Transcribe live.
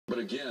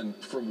again,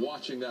 from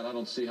watching that, I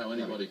don't see how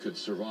anybody could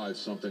survive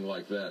something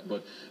like that.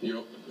 But, you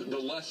know, the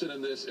lesson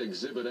in this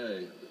Exhibit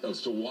A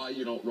as to why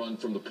you don't run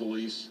from the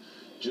police,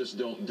 just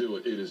don't do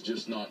it. It is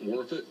just not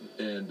worth it.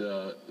 And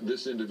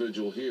this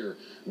individual here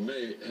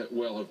may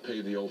well have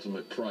paid the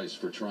ultimate price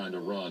for trying to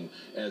run,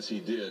 as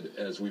he did,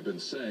 as we've been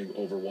saying,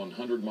 over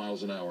 100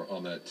 miles an hour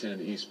on that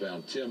 10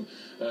 eastbound. Tim,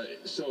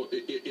 so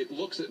it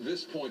looks at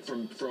this point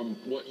from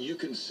what you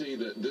can see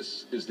that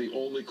this is the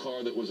only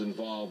car that was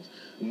involved,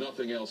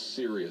 nothing else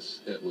serious,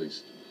 at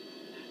least.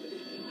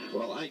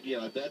 Well,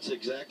 yeah, that's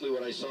exactly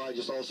what I saw. I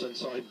just all of a sudden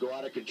saw him go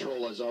out of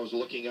control as I was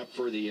looking up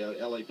for the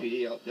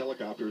LAPD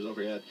helicopters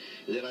overhead.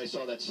 And then I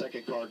saw that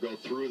second car go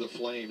through the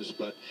flames.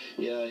 But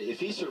yeah, if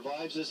he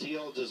survives this, he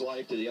owes his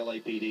life to the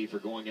LAPD for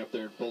going up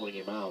there and pulling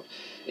him out.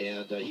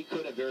 And he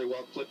could have very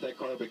well clipped that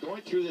car. But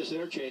going through this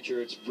interchange here,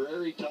 it's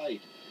very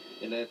tight.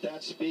 And at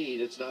that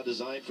speed, it's not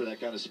designed for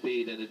that kind of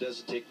speed, and it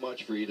doesn't take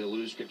much for you to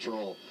lose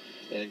control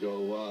and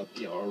go,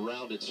 you know,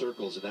 around in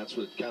circles, and that's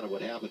kind of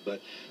what happened. But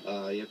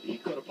he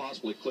could have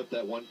possibly clipped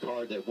that one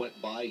car that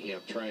went by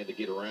him trying to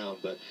get around,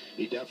 but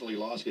he definitely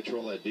lost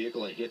control of that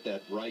vehicle and hit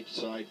that right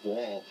side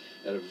wall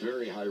at a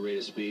very high rate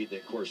of speed, and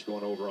of course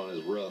going over on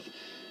his roof.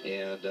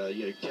 And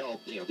you can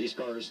tell, you know, these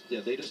cars,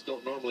 they just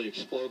don't normally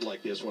explode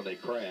like this when they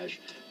crash.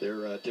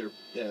 They're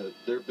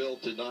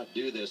built to not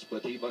do this,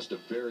 but he must have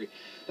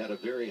had a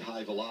very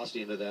high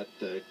velocity into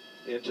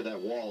that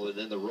wall, and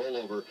then the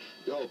rollover,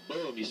 oh,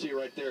 boom, you see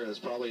right there, that's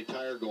probably a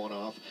tire going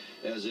off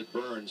as it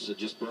burns. It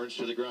just burns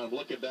to the ground.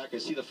 Looking back, I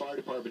see the fire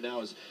department now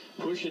is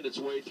pushing its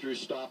way through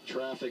stopped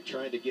traffic,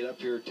 trying to get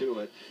up here to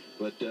it.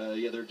 But,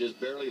 yeah, they're just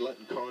barely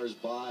letting cars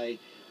by.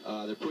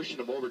 They're pushing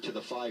them over to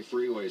the 5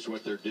 freeway is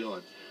what they're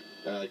doing.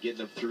 Getting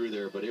them through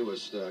there, but it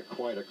was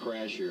quite a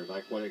crash here.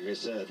 Like I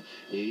said,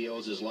 he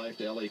owes his life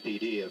to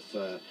LAPD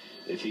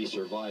if he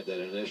survived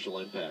that initial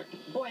impact.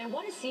 Boy, and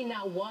what a scene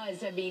that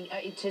was. I mean,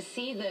 to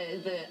see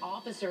the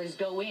officers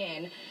go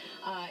in,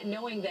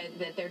 knowing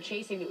that they're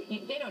chasing,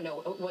 they don't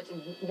know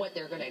what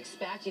they're going to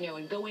expect, you know,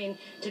 and go in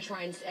to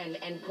try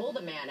and pull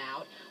the man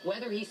out.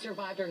 Whether he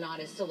survived or not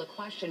is still the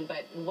question,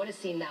 but what a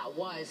scene that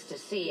was to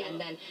see. Yeah. And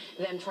then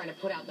them trying to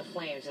put out the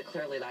flames, and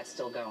clearly that's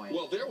still going.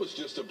 Well, there was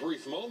just a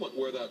brief moment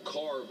where that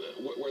car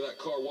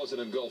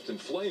wasn't engulfed in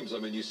flames. I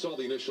mean, you saw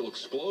the initial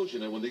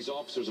explosion, and when these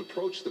officers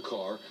approached the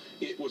car,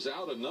 it was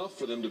out enough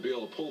for them to be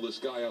able to pull this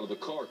guy out of the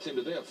car. Tim,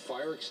 did they have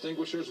fire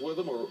extinguishers with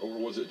them, or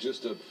was it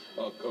just a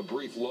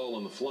brief lull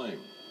in the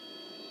flame?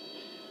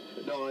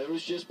 No, it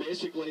was just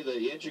basically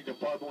the engine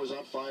compartment was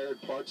on fire,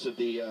 parts of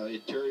the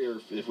interior,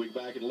 if we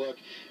go back and look,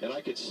 and I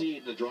could see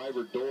in the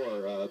driver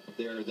door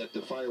there that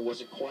the fire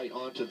wasn't quite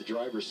onto the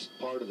driver's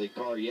part of the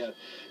car yet,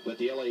 but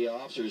the LA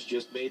officers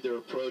just made their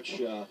approach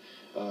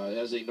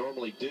as they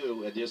normally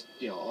do, and just,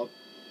 you know,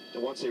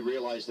 once they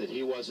realized that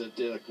he wasn't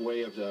in a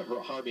way of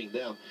harming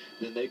them,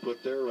 then they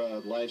put their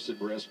lives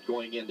at risk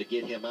going in to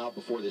get him out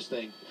before this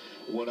thing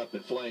went up in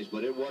flames.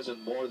 But it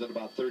wasn't more than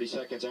about 30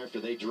 seconds after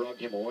they drug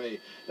him away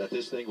that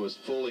this thing was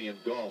fully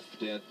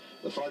engulfed. And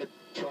the fire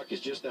truck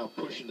is just now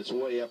pushing its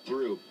way up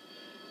through.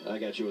 I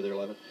got you over there,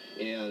 Levin.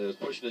 And it was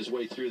pushing his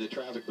way through the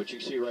traffic. But you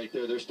can see right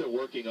there, they're still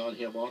working on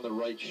him on the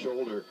right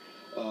shoulder,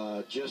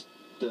 just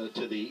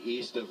to the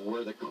east of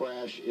where the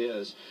crash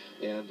is.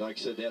 And like I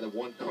said, they had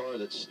one car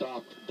that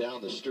stopped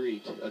down the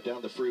street,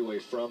 down the freeway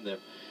from them.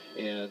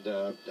 And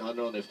I don't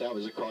know if that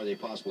was a car they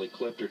possibly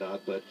clipped or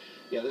not, but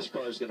yeah, this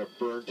car is going to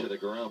burn to the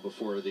ground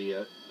before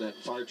that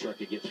fire truck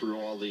could get through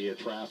all the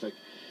traffic,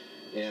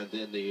 and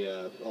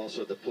then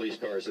also the police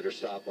cars that are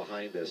stopped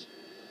behind this.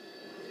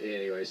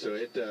 Anyway, so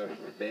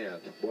man,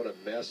 what a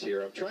mess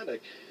here. I'm trying to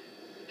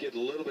get a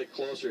little bit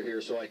closer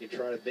here so I can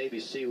try to maybe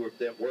see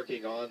them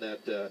working on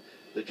that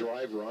the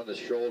driver on the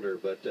shoulder,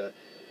 but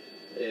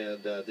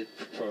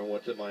from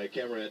what my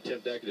cameraman Tim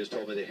Deckett has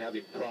told me, they have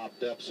him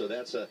propped up, so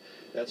that's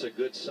a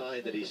good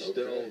sign that he's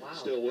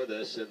still with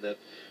us and that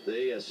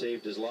they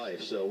saved his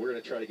life. So we're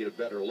going to try to get a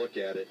better look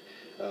at it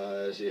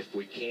if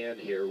we can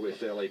here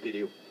with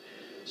LAPD.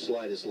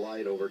 Slide his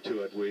light over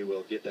to it, we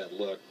will get that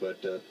look.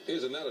 But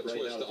isn't that a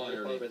twist of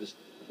irony?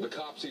 The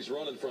cops he's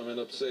running from end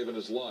up saving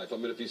his life. I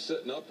mean, if he's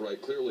sitting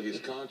upright, clearly he's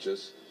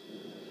conscious.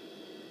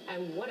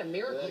 And what a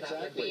miracle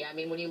that would be. I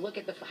mean, when you look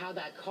at how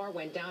that car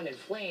went down in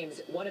flames,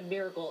 what a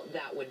miracle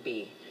that would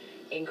be.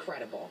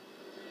 Incredible.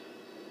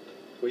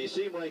 Well, you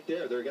see him right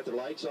there. They've got their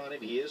lights on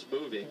him. He is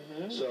moving.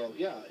 Mm-hmm. So,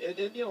 yeah.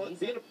 And you know,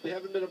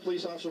 having been a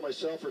police officer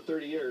myself for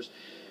 30 years,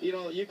 you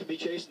know, you could be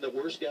chasing the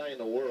worst guy in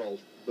the world,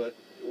 but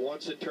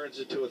once it turns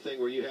into a thing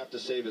where you have to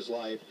save his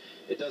life,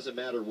 it doesn't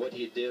matter what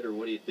he did or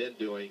what he'd been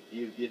doing.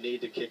 You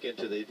need to kick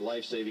into the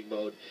life-saving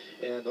mode,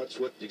 and that's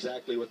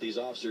exactly what these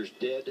officers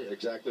did,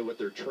 exactly what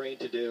they're trained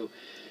to do,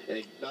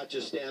 and not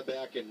just stand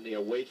back and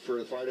wait for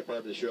the fire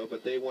department to show up,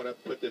 but they want to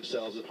put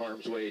themselves in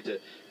harm's way to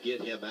get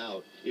him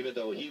out, even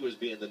though he was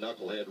being the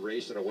knucklehead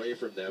racing away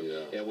from them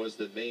and was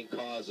the main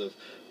cause of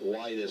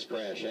why this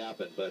crash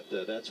happened. But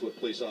that's what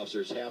police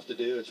officers have to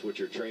do. It's what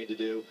you're trained to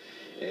do,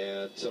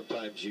 and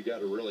sometimes you got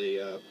to really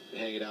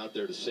hang it out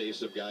there to save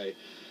some guy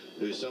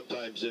who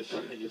sometimes,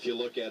 if you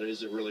look at it,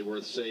 isn't really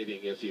worth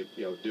saving if you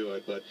do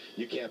it. But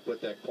you can't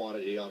put that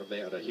quantity on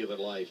a human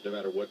life, no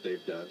matter what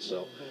they've done.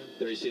 So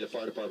there you see the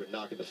fire department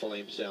knocking the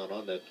flames down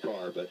on that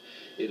car, but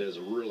it is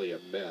really a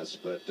mess.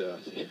 But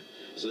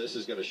so this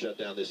is going to shut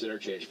down this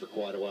interchange for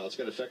quite a while. It's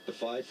going to affect the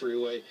 5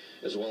 freeway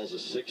as well as the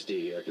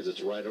 60 because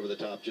it's right over the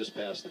top, just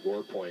past the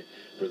Gore point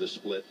for the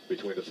split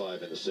between the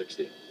 5 and the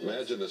 60.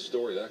 Imagine the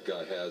story that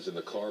guy has in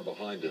the car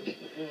behind him.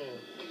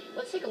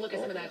 Let's take a look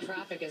at some of that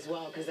traffic as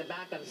well, because the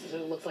backup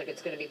looks like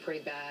it's going to be pretty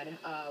bad.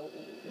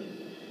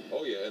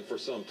 Oh, yeah, and for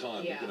some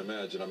time, yeah. You can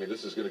imagine. I mean,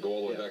 this is going to go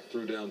all the way back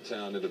through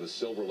downtown into the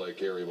Silver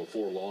Lake area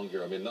before long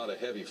here. I mean, not a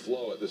heavy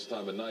flow at this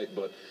time of night,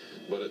 but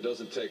it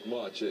doesn't take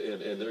much.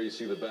 And there you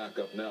see the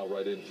backup now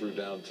right in through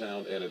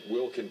downtown, and it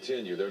will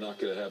continue. They're not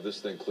going to have this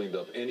thing cleaned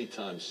up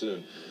anytime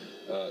soon.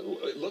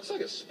 It looks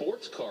like a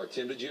sports car,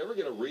 Tim. Did you ever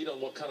get a read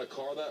on what kind of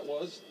car that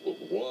was?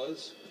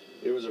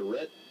 It was a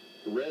red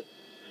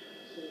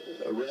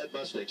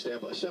Mustang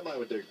semi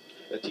with the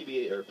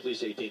TBA or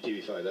Police 18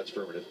 TB5. That's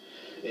affirmative.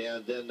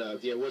 And then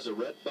it was a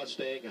red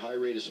Mustang, high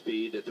rate of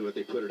speed. That what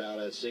they put it out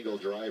at, single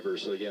driver.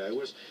 So yeah, it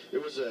was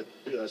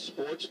a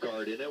sports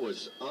car, and it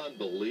was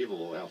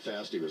unbelievable how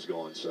fast he was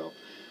going. So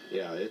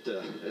yeah,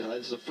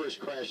 it's the first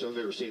crash I've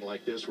ever seen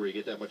like this, where you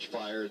get that much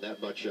fire and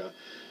that much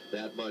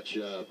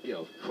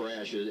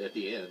crash at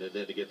the end, and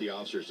then to get the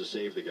officers to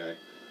save the guy.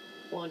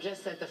 Well,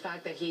 just that the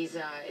fact that he's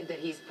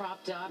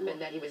propped up and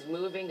that he was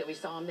moving, that we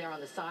saw him there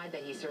on the side,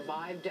 that he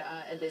survived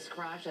this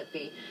crash, that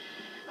the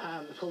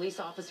police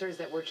officers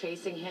that were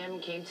chasing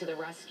him came to the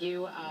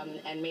rescue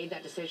and made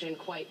that decision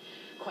quite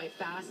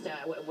fast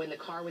when the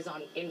car was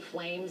in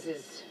flames.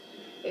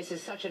 This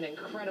is such an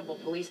incredible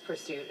police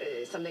pursuit,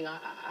 something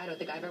I don't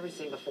think I've ever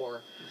seen before.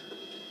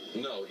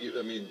 No,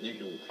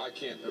 I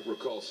can't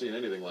recall seeing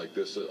anything like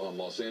this on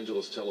Los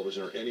Angeles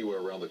television or anywhere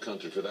around the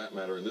country for that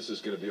matter, and this is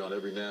going to be on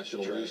every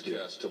national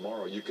newscast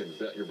tomorrow. You can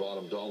bet your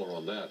bottom dollar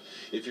on that.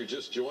 If you're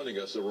just joining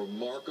us, a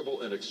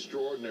remarkable and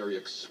extraordinary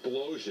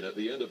explosion at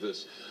the end of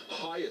this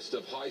highest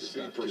of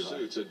high-speed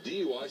pursuits. A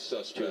DUI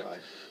suspect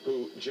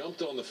who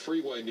jumped on the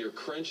freeway near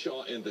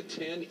Crenshaw in the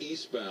 10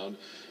 eastbound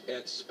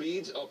at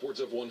speeds upwards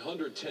of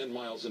 110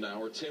 miles an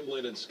hour. Tim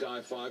Lynn and Sky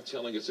 5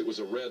 telling us it was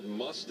a red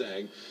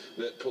Mustang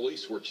that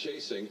police were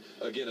chasing.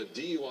 Again, a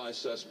DUI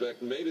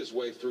suspect made his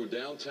way through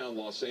downtown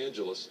Los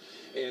Angeles,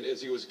 and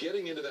as he was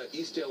getting into that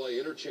East LA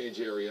interchange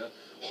area,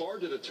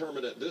 hard to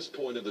determine at this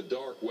point in the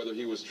dark whether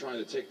he was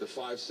trying to take the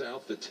 5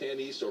 South, the 10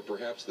 East, or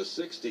perhaps the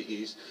 60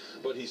 East,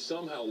 but he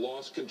somehow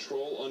lost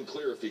control.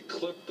 Unclear if he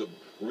clipped the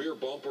rear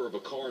bumper of a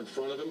car in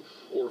front of him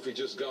or if he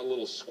just got a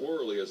little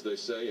squirrely, as they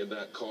say, in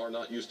that car,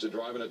 not used to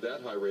driving at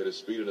that high rate of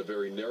speed in a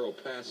very narrow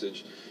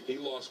passage. He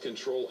lost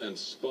control and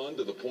spun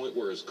to the point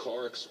where his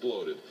car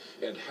exploded.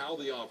 And how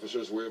the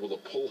officers were able to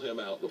pull him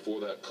out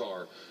before that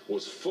car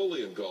was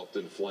fully engulfed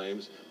in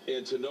flames,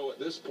 and to know at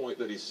this point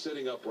that he's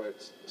sitting upright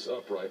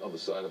on the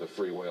side of the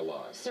freeway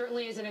alive.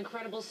 Certainly is an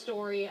incredible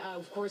story.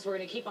 Of course, we're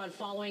going to keep on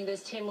following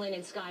this. Tim Lynn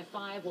and Sky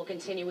 5 will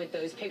continue with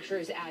those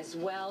pictures as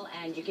well,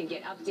 and you can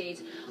get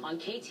updates on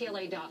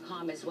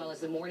KTLA.com as well as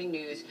the morning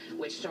news,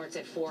 which starts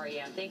at 4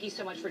 a.m. Thank you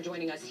so much for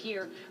joining us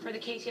here for the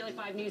KTLA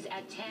 5 News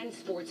at 10.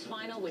 Sports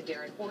Final with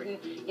Darren Horton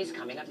is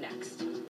coming up next.